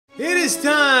is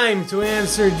time to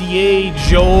answer the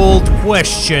age-old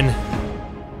question.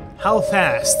 How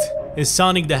fast is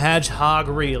Sonic the Hedgehog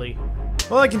really?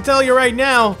 Well, I can tell you right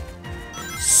now,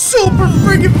 super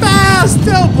freaking fast!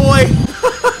 Oh boy!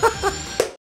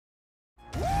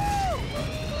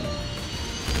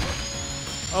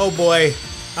 Oh boy,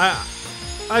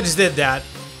 I just did that.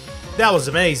 That was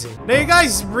amazing. Now you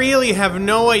guys really have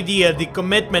no idea the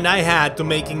commitment I had to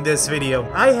making this video.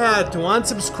 I had to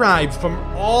unsubscribe from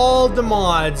all the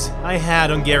mods I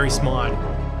had on Gary's mod.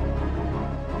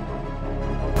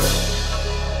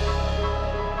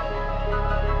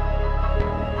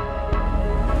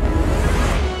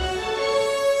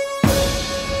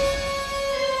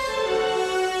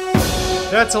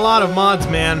 That's a lot of mods,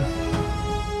 man.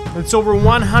 It's over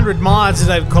 100 mods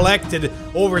that I've collected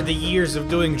over the years of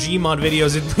doing Gmod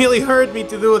videos. It really hurt me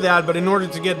to do that, but in order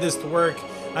to get this to work,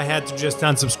 I had to just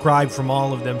unsubscribe from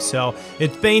all of them, so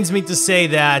it pains me to say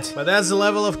that, but that's the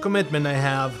level of commitment I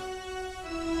have.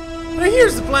 Now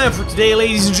here's the plan for today,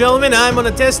 ladies and gentlemen. I'm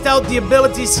gonna test out the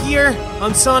abilities here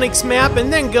on Sonic's map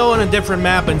and then go on a different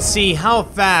map and see how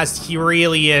fast he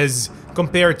really is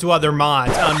compared to other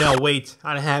mods. Oh no, wait,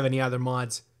 I don't have any other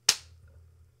mods.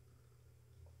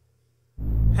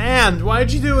 Hand,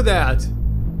 why'd you do that?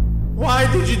 Why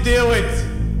did you do it?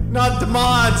 Not the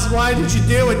mods, why did you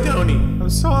do it, Tony? I'm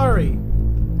sorry.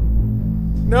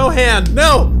 No, Hand,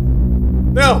 no!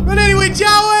 No, but anyway,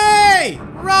 Joey!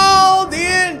 Roll the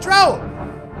intro!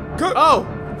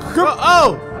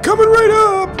 Coming right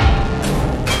up!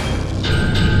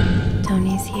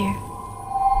 Tony's here.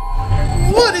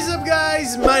 What is up,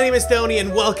 guys? My name is Tony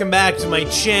and welcome back to my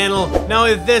channel. Now,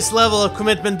 if this level of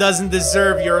commitment doesn't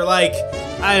deserve your like,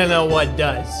 I don't know what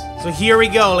does. So here we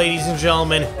go, ladies and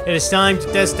gentlemen. It is time to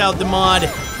test out the mod.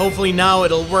 Hopefully now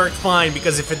it'll work fine,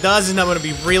 because if it doesn't, I'm gonna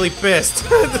be really pissed.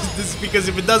 Because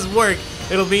if it doesn't work,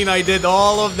 it'll mean I did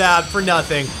all of that for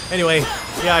nothing. Anyway,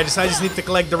 yeah, I just need to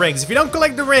collect the rings. If you don't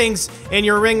collect the rings and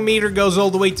your ring meter goes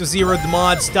all the way to 0, the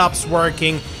mod stops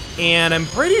working. And I'm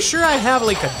pretty sure I have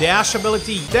like a dash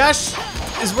ability. Dash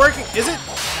is working, is it?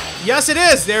 Yes, it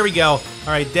is. There we go. All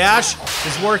right, dash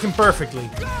is working perfectly.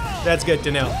 That's good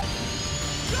to know.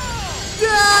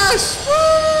 Dash! Woo!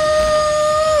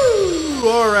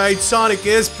 All right, Sonic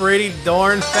is pretty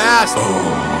darn fast.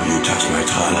 Oh, you touch my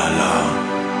tra-la-la.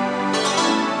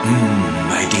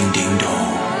 My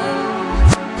ding-ding-dong.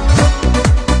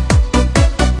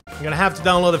 I'm gonna have to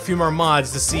download a few more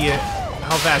mods to see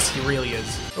how fast he really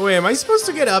is. Oh wait, am I supposed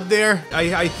to get up there?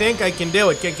 I think I can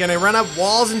do it. Can I run up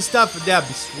walls and stuff? That'd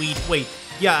be sweet. Wait,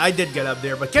 yeah, I did get up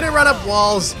there, but can I run up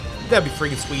walls? That'd be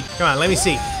freaking sweet. Come on, let me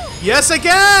see. Yes, I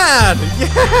can!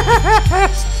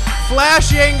 Yes!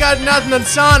 Flash, you ain't got nothing on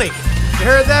Sonic. You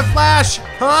heard that, Flash?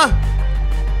 Huh?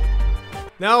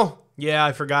 No? Yeah,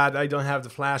 I forgot. I don't have the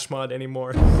Flash mod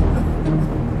anymore.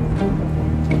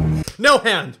 No,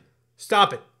 Hand!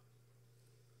 Stop it.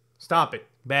 Stop it.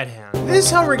 Bad Hand. This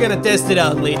is how we're gonna test it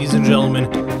out, ladies and gentlemen.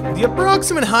 The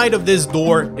approximate height of this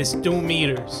door is 2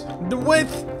 meters. The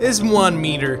width is 1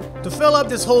 meter. To fill up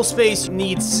this whole space, you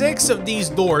need 6 of these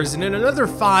doors and then another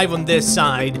 5 on this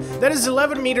side. That is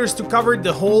 11 meters to cover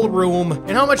the whole room.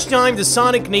 And how much time does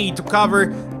Sonic need to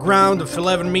cover ground of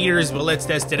 11 meters? Well, let's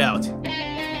test it out.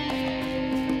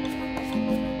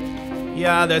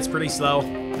 Yeah, that's pretty slow.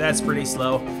 That's pretty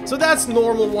slow. So that's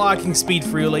normal walking speed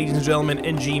for you, ladies and gentlemen,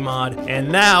 in Gmod.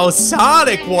 And now,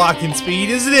 Sonic walking speed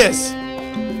is this.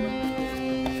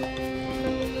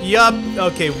 Yup.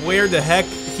 Okay, where the heck?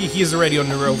 He's already on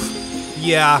the roof.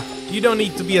 Yeah, you don't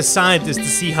need to be a scientist to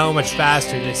see how much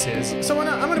faster this is. So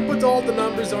I'm gonna put all the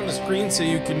numbers on the screen so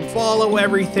you can follow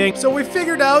everything. So we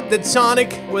figured out that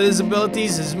Sonic, with his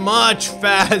abilities, is much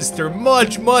faster,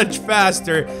 much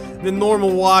faster than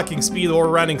normal walking speed or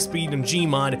running speed in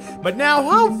Gmod. But now,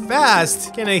 how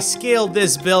fast can I scale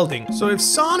this building? So if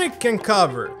Sonic can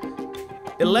cover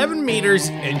 11 meters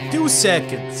in 2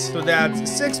 seconds, so that's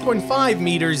 6.5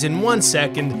 meters in 1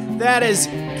 second, that is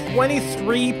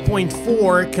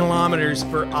 23.4 kilometers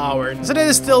per hour. So that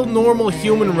is still normal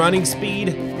human running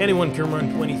speed. Anyone can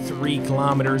run 23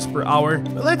 kilometers per hour.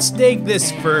 But let's take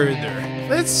this further.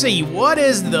 Let's see, what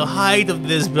is the height of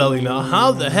this building now?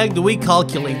 How the heck do we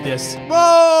calculate this?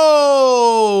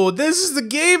 Whoa! This is the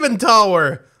Gmod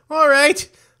Tower! Alright,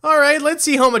 let's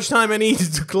see how much time I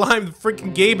needed to climb the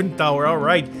freaking Gmod Tower.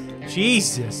 Alright,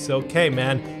 Jesus, okay,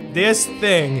 man. This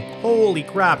thing, holy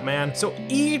crap, man. So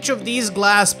each of these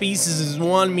glass pieces is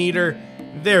 1 meter.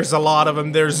 There's a lot of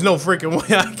them. There's no freaking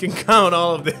way I can count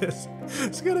all of this.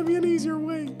 It's gotta be an easier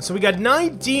way. So we got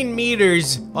 19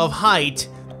 meters of height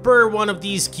per one of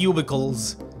these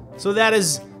cubicles. So that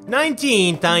is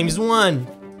 19 times 1,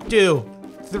 2,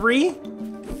 3,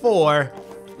 4,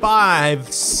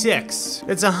 5, 6.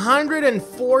 It's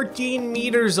 114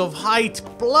 meters of height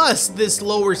plus this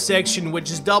lower section,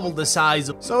 which is double the size.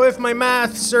 So if my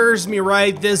math serves me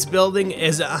right, this building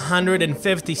is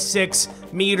 156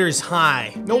 meters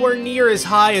high. Nowhere near as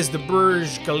high as the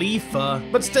Burj Khalifa,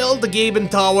 but still the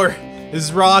Gmod Tower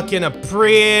is rocking a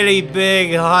pretty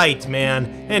big height, man.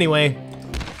 Anyway,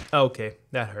 okay,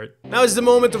 that hurt. Now is the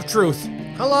moment of truth.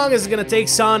 How long is it gonna take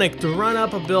Sonic to run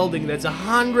up a building that's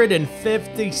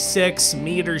 156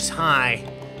 meters high?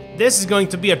 This is going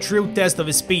to be a true test of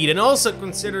his speed, and also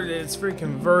consider that it's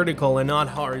freaking vertical and not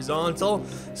horizontal,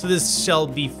 so this shall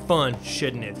be fun,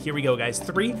 shouldn't it? Here we go, guys.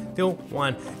 3, 2,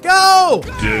 1, go!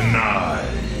 Denied.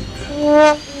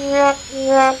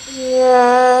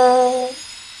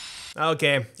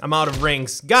 Okay, I'm out of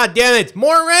rings. God damn it!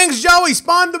 More rings, Joey!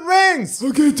 Spawn the rings!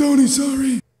 Okay, Tony,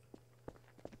 sorry.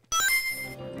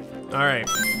 Alright.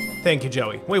 Thank you,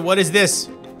 Joey. Wait, what is this?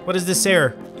 What is this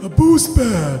error? A boost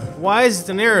pad. Why is it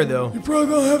an error, though? You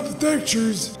probably don't have the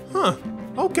textures. Huh.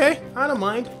 Okay, I don't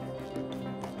mind.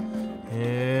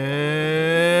 And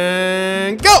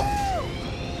go!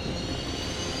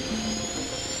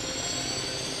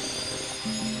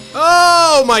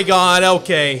 Oh my god,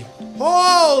 okay.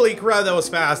 Holy crap, that was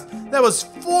fast. That was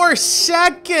 4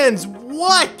 seconds.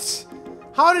 What?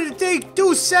 How did it take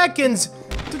 2 seconds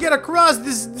to get across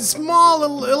this small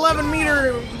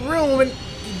 11-meter room? And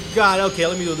god, okay,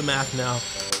 let me do the math now.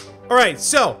 All right,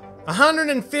 so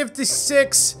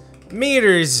 156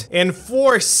 meters in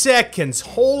 4 seconds.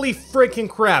 Holy freaking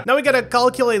crap. Now we gotta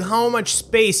calculate how much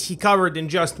space he covered in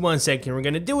just 1 second. We're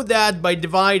gonna do that by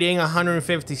dividing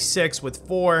 156 with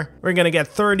 4. We're gonna get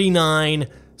 39.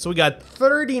 So we got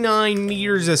 39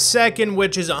 meters a second,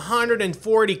 which is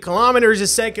 140 kilometers a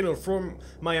second. Or from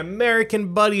my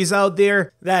American buddies out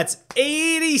there, that's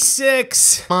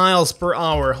 86 miles per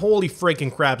hour. Holy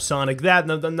freaking crap, Sonic.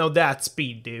 No, that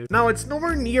speed, dude. Now, it's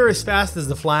nowhere near as fast as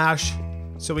the Flash,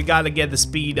 so we gotta get the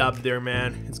speed up there,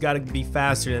 man. It's gotta be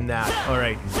faster than that. All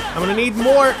right, I'm gonna need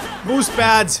more boost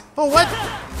pads. Oh, what?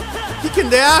 He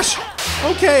can dash?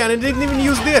 Okay, and I didn't even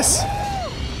use this.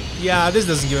 Yeah, this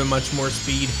doesn't give him much more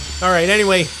speed. All right,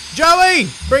 anyway, Joey,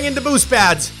 bring in the boost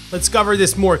pads. Let's cover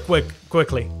this more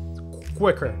quicker.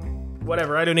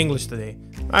 Whatever, I do English today.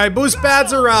 All right, boost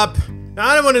pads are up.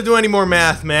 I don't want to do any more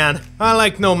math, man. I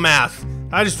like no math.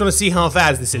 I just want to see how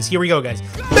fast this is. Here we go, guys.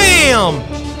 Bam!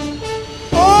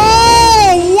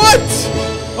 Oh, what?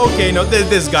 Okay, no, this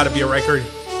has got to be a record.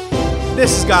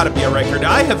 This has got to be a record.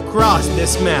 I have crossed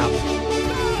this map.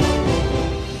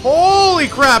 Holy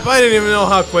crap, I didn't even know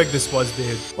how quick this was,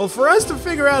 dude. Well, for us to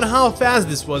figure out how fast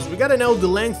this was, we gotta know the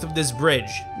length of this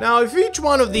bridge. Now, if each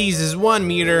one of these is 1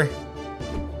 meter,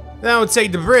 then I would say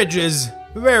the bridge is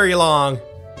very long.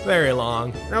 Very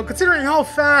long. Now, considering how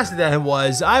fast that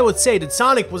was, I would say that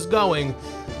Sonic was going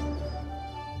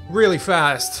really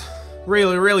fast.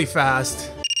 Really, really fast.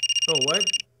 Oh, what?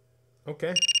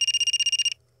 Okay.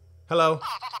 Hello.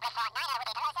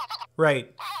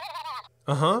 Right.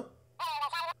 Uh-huh.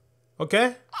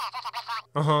 Okay?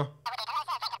 Uh-huh.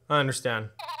 I understand.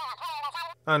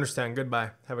 Goodbye.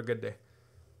 Have a good day.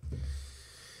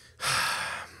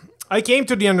 I came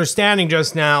to the understanding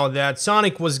just now that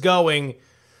Sonic was going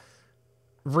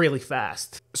really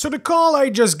fast. So the call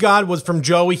I just got was from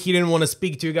Joey. He didn't want to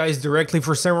speak to you guys directly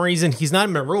for some reason. He's not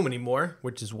in my room anymore,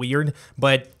 which is weird.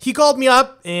 But he called me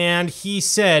up and he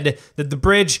said that the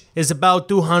bridge is about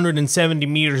 270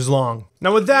 meters long.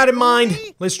 Now with that in mind,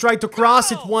 let's try to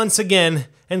cross it once again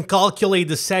and calculate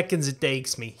the seconds it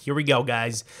takes me. Here we go,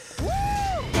 guys.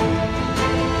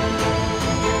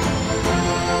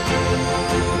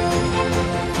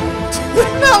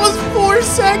 That was 4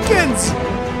 seconds!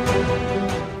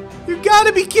 You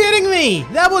gotta be kidding me!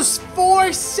 That was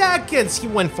 4 seconds! He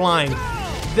went flying.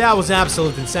 That was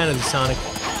absolute insanity, Sonic.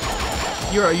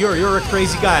 You're a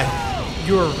crazy guy.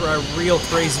 You're a real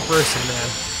crazy person, man.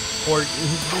 Or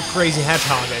crazy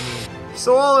hedgehog, I mean.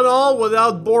 So all in all,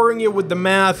 without boring you with the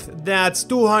math, that's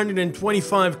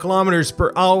 225 kilometers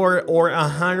per hour or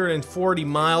 140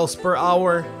 miles per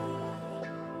hour.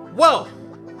 Well,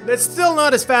 that's still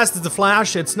not as fast as the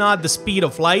Flash. It's not the speed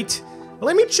of light.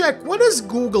 Let me check, what does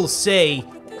Google say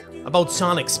about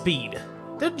Sonic's speed?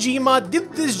 Did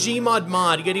this Gmod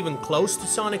mod get even close to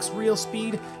Sonic's real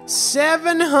speed?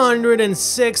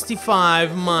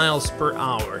 765 miles per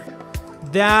hour.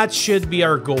 That should be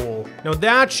our goal. Now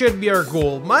that should be our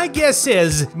goal. My guess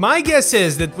is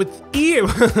that with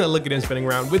look at him spinning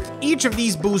around. With each of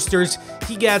these boosters,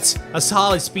 he gets a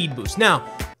solid speed boost. Now,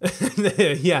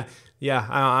 yeah,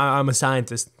 I'm a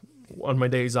scientist. on my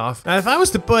days off. Now, if I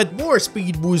was to put more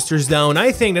speed boosters down,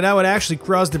 I think that I would actually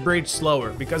cross the bridge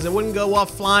slower because I wouldn't go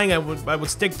off flying. I would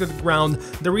stick to the ground.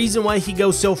 The reason why he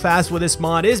goes so fast with this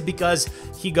mod is because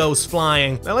he goes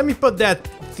flying. Now let me put that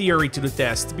theory to the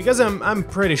test because I'm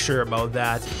pretty sure about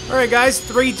that. All right, guys,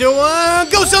 3, 2, 1,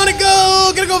 go Sonic,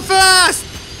 go! Gotta go fast.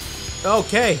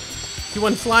 Okay, he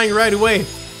went flying right away.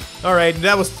 All right,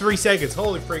 that was 3 seconds.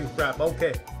 Holy freaking crap.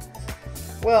 Okay.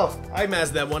 Well, I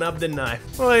messed that one up, didn't I?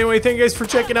 Well, anyway, thank you guys for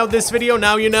checking out this video.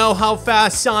 Now you know how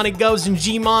fast Sonic goes in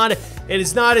Gmod. It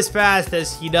is not as fast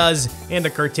as he does in the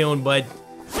cartoon, but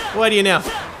what do you know?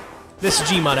 This is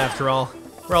Gmod after all.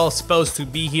 We're all supposed to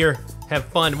be here, have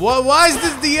fun. Why is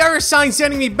this the error sign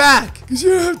sending me back? Because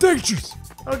you don't have textures.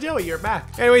 Oh, Joey, you're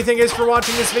back. Anyway, thank you guys for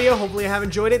watching this video. Hopefully you have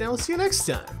enjoyed it, and I'll see you next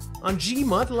time on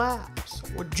Gmod Labs,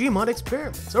 or Gmod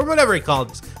Experiments, or whatever he called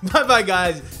this. Bye-bye,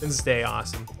 guys, and stay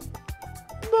awesome.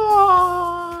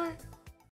 Bye!